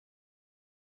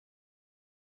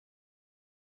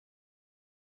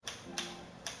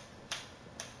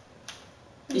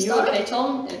Are you okay,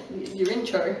 Tom? Your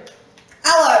intro.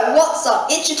 Hello, what's up?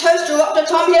 It's your toaster Dr.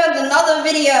 Tom here with another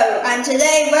video, and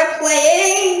today we're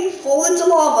playing Fall into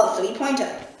Lava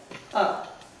 3.0.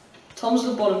 Tom's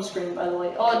the bottom screen, by the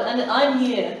way. Oh, and I'm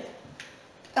here.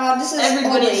 This is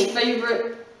everybody's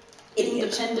favourite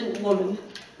independent woman.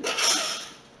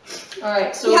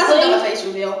 Alright, so he we're hasn't playing... done a face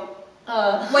reveal.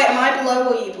 Wait, am I below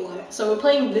or are you below? So we're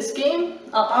playing this game.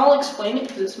 I'll explain it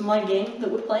because it's my game that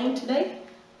we're playing today.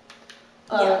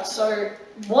 Yeah. So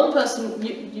one person,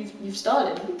 you've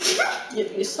started.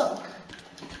 You suck.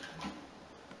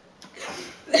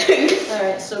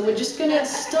 Alright, so we're just gonna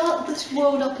start this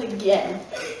world up again,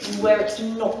 where it's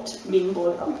not being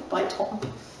blown up by Tom.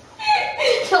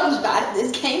 Tom's bad at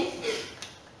this game.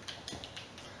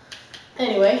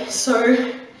 Anyway, so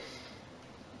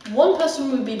one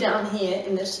person would be down here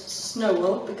in this snow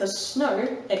world because snow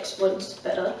explodes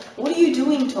better. What are you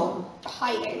doing, Tom?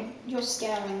 Hiding. You're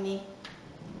scaring me.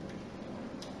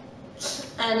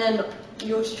 And then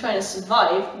you're just trying to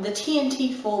survive the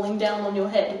TNT falling down on your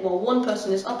head while one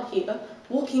person is up here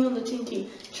walking on the TNT,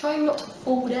 trying not to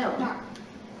fall down. No.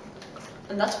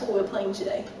 And that's what we're playing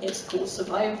today. It's called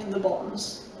Survive the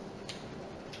Bombs.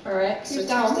 Alright, so who's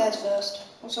downstairs first?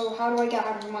 Also, how do I get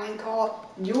out of minecart?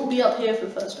 You'll be up here for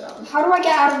the first round. How do I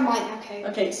get out of mine? Okay.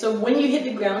 Okay, so when you hit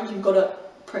the ground, you've got to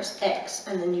press X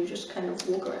and then you just kind of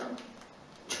walk around,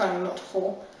 trying not to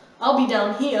fall. I'll be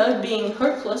down here being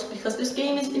hopeless because this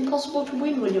game is impossible to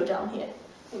win when you're down here.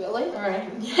 Really? Alright,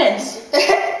 yes.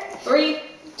 3,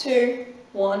 2,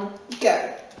 1,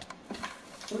 go.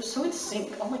 We're so in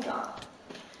sync, oh my god.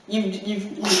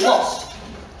 You've lost.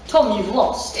 Tom, you've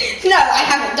lost. No, I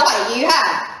haven't died, you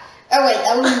have. Oh wait,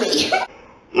 that was me.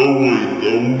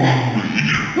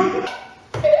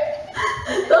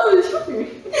 That was you.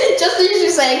 Just as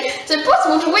you saying, it's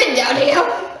impossible to win down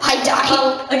here. I died.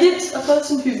 Well, against a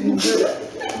person who's good at the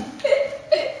game.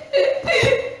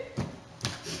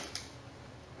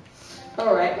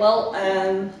 Alright, well,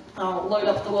 I'll load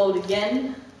up the world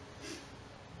again.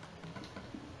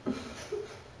 I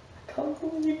can't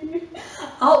believe you.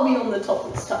 I'll be on the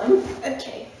top this time.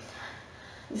 Okay.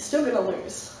 You're still gonna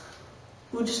lose.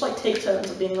 We'll just like take turns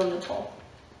of being on the top.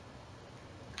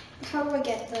 How do I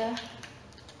get there?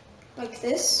 Like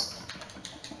this?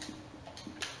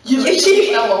 You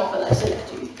fell off and I said it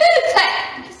to you.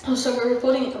 Oh, so we're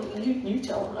recording it. You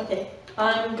tell them. Okay,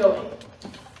 I'm going.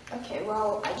 Okay,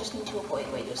 well, I just need to avoid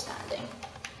where you're standing.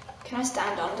 Can I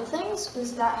stand under things?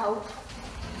 Does that help?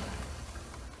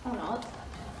 Or not?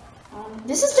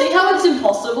 This is See how it's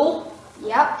impossible?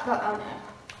 Yep, but oh no.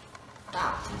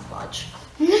 Ah, fudge.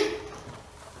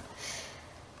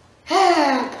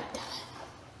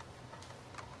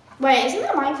 Wait, isn't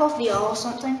that Minecraft VR or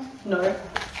something? No.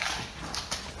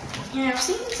 Yeah, I've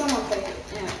seen someone play it.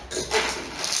 Yeah.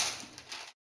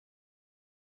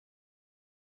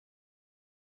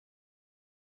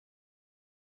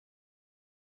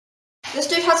 This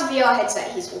dude has a VR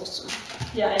headset. He's awesome.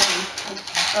 Yeah, I am.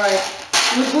 Alright.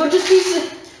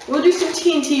 We'll do some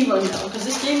TNT run now, because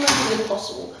this game mode is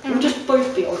impossible. We'll just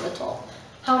both be on the top.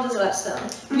 How does that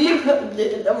sound?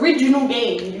 The original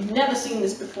game, you've never seen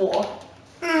this before.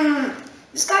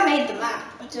 This guy made the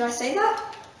map. Did I say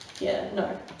that? Yeah,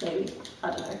 no, maybe.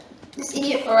 I don't know. This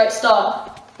idiot. Alright,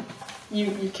 start.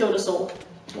 You killed us all.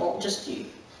 Well, just you.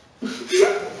 You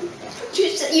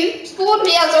spawned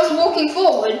me as I was walking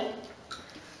forward.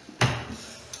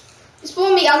 You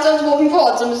spawned me as I was walking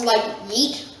forward, so I'm just like,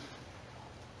 yeet.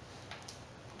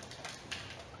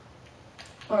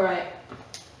 Alright.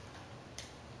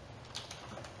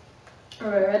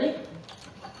 Alright, ready?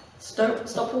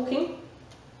 Stop walking.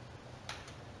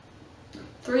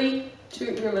 3,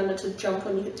 2, remember to jump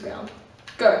when you hit the ground.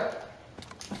 Go.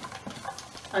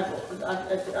 I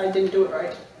didn't do it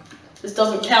right. This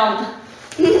doesn't count.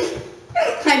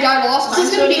 I died last time.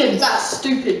 This is going to be a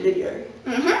stupid video.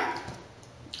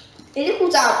 It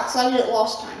equals out because I did it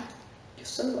last time. You're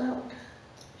so loud.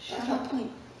 That's my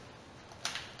point.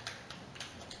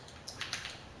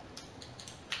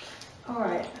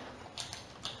 Alright.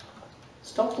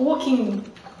 Stop walking.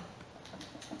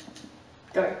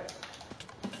 Go.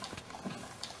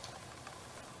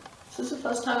 This is the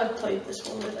first time I've played this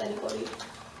one with anybody.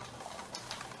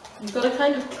 You've got to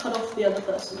kind of cut off the other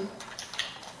person.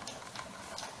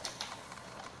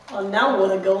 Oh, now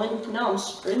what are going? Now I'm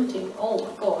sprinting. Oh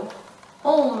my god.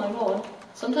 Oh my god.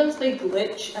 Sometimes they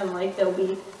glitch and like there'll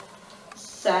be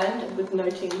sand with no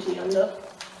TNT under.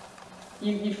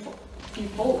 You've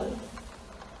fallen.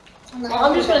 Well,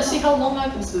 I'm just gonna see how long I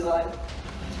can survive.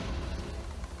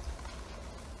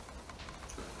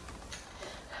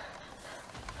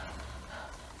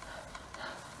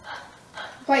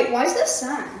 Wait, why is there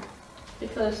sand?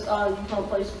 Because you can't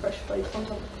place fresh plates on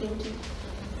top of TNT.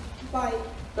 Why?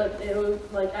 But it'll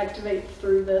like activate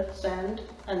through the sand,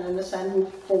 and then the sand will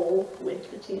fall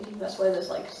with the TNT. That's why there's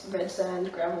like red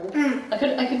sand, gravel.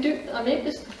 I made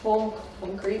this before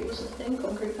concrete was a thing,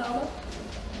 concrete powder.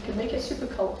 I could make it super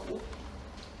colorful.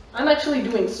 I'm actually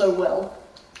doing so well.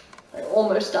 I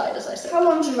almost died as I said. How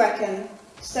long do you reckon?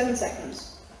 7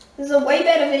 seconds. There's a way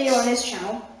better video on his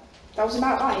channel. That was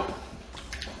about height.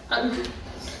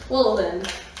 Well then.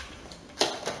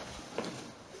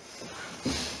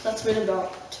 That's been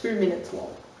about 2 minutes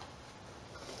long.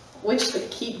 Which they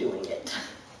keep doing it.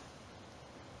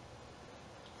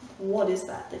 What is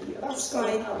that you have That's to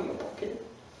say my- how you're walking?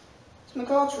 It's my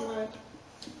God's remote.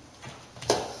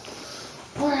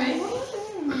 Alright.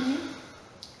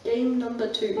 Game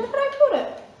number 2. Where did I put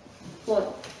it?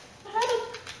 What? I had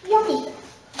a yummy thing.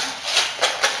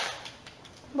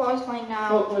 What I was playing now.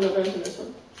 Oh, we're not going to this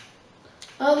one.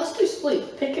 Let's do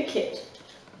split. Pick a kit.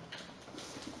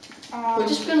 We're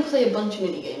just going to play a bunch of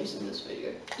mini games in this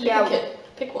video. Pick Yeah. a kit.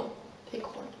 Pick one. Pick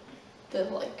one.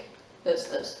 There's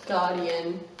this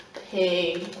Guardian,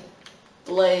 Pig,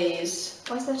 Blaze,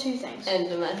 Why is there 2 things?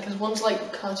 Enderman, because one's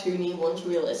like cartoony, one's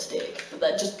realistic, but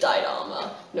that just died armor.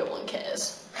 No one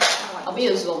cares. I'll be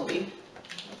a zombie.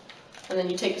 And then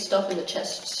you take the stuff in the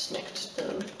chests next to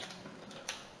them.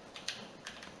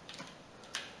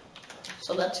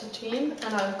 So that's your team,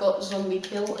 and I've got zombie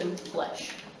kill and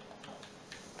flesh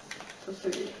for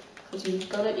food. Because you've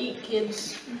got to eat,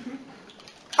 kids.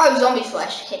 Oh, zombie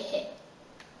flesh. Hit hit.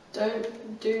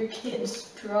 Don't do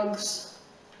kids. Drugs.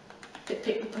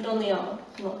 Put on the armor.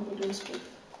 Come on, we're doing split.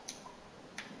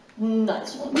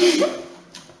 Nice one.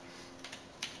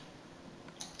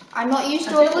 I'm not used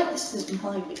I to feel like this is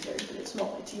my video, but it's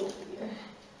not. It's your video.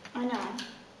 I know.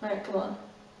 Alright, come on.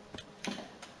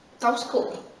 That was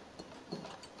cool.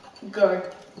 Go.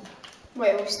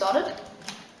 Wait, we started?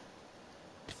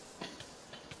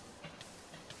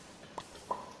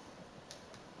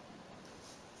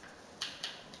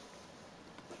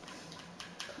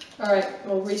 Alright,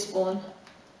 we'll respawn.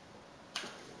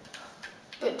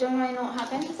 But don't I not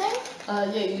have anything?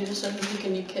 Yeah, you just have to pick a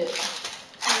new kit.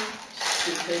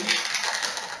 Stupid.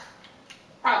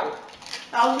 Ow.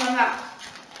 That was my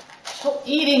mouth. Stop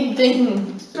eating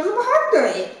things! I'm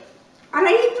hungry. And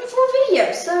I eat before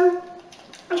videos, so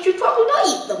I should probably not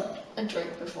eat them. I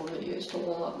drink before videos to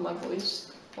warm up my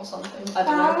voice or something. I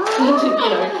don't know. You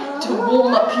know, to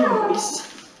warm up your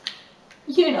voice.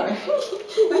 You know.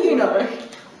 You know.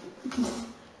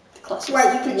 The classic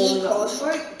Right, you can warming eat up. chorus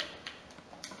fruit.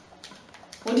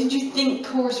 What did you think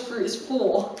chorus fruit is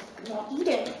for? Not eat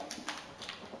it.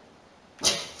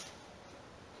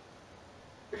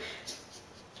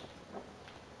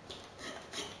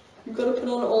 You've got to put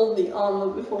on all the armor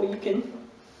before you can.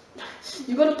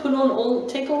 You've got to put on all.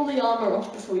 Take all the armor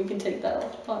off before you can take that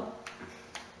off. Oh.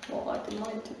 Well, I've been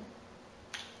lied to.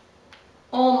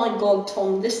 Oh my god,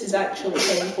 Tom, this is actually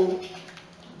painful.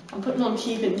 I'm putting on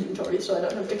keep inventory so I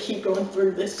don't have to keep going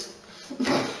through this.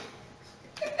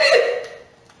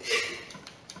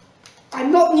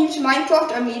 I'm not new to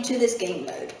Minecraft, I'm new to this game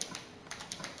mode.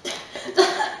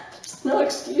 There's no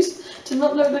excuse to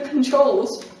not know the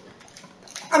controls.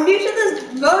 I'm new to this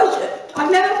version.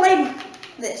 I've never played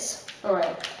this.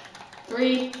 Alright.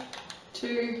 3,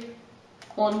 2,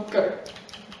 1, go.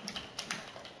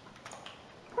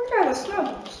 Okay, the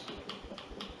snowballs.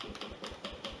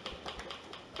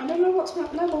 I don't know what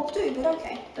snowballs do, but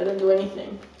okay. They don't do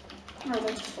anything. No, they're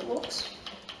just for looks.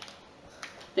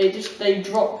 They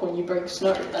drop when you break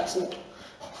snow, that's all.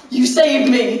 You saved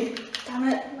me! Damn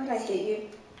it, why did I hit you?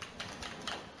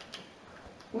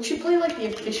 We should play like the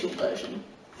official version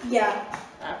Yeah.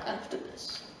 after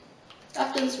this.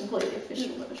 After this we'll play the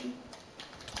official version.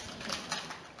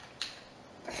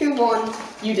 Who won?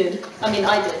 You did. I mean,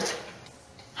 I did.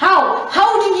 How?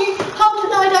 How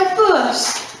did I die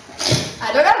first?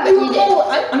 I don't know, but you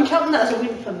did. I'm counting that as a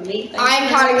win for me. I'm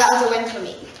counting that as a win for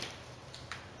me.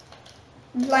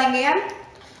 Playing again?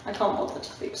 I can't bother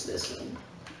to fix this.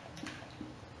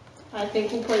 I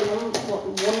think we'll play one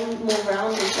more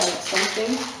round of like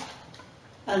something,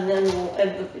 and then we'll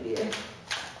end the video.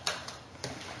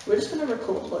 We're just gonna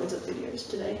record loads of videos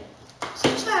today.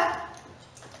 Seems fair.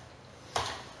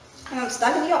 And I'm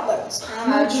stuck in the uploads.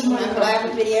 No, I just remembered I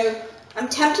have a video. I'm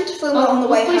tempted to film it on the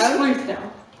we'll way play home. Sleuth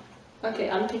now. Okay,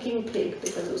 I'm picking pig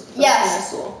because it was the first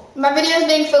Yes. thing I saw. My video is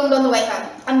being filmed on the way home.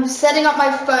 I'm setting up my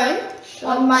phone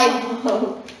on my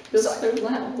Oh, you're so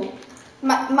loud.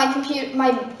 my computer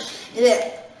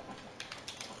bleh.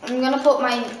 I'm gonna put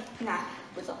my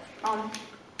with on.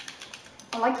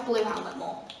 I like the blue helmet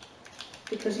more.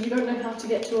 Because you don't know how to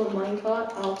get to a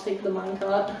minecart, I'll take the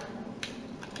minecart.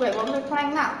 Wait, what are we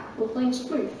playing now? We're playing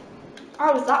Spoof.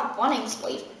 Oh, is that running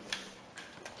spleef?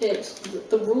 It's,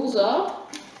 the rules are,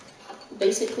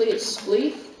 basically it's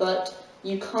Spleef, but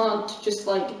you can't just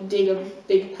like dig a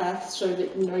big path so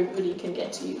that nobody can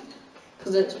get to you.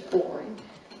 Because it's boring.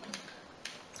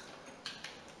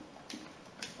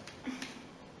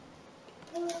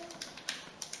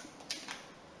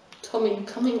 Tommy, you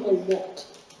coming or what?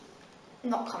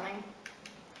 Not coming.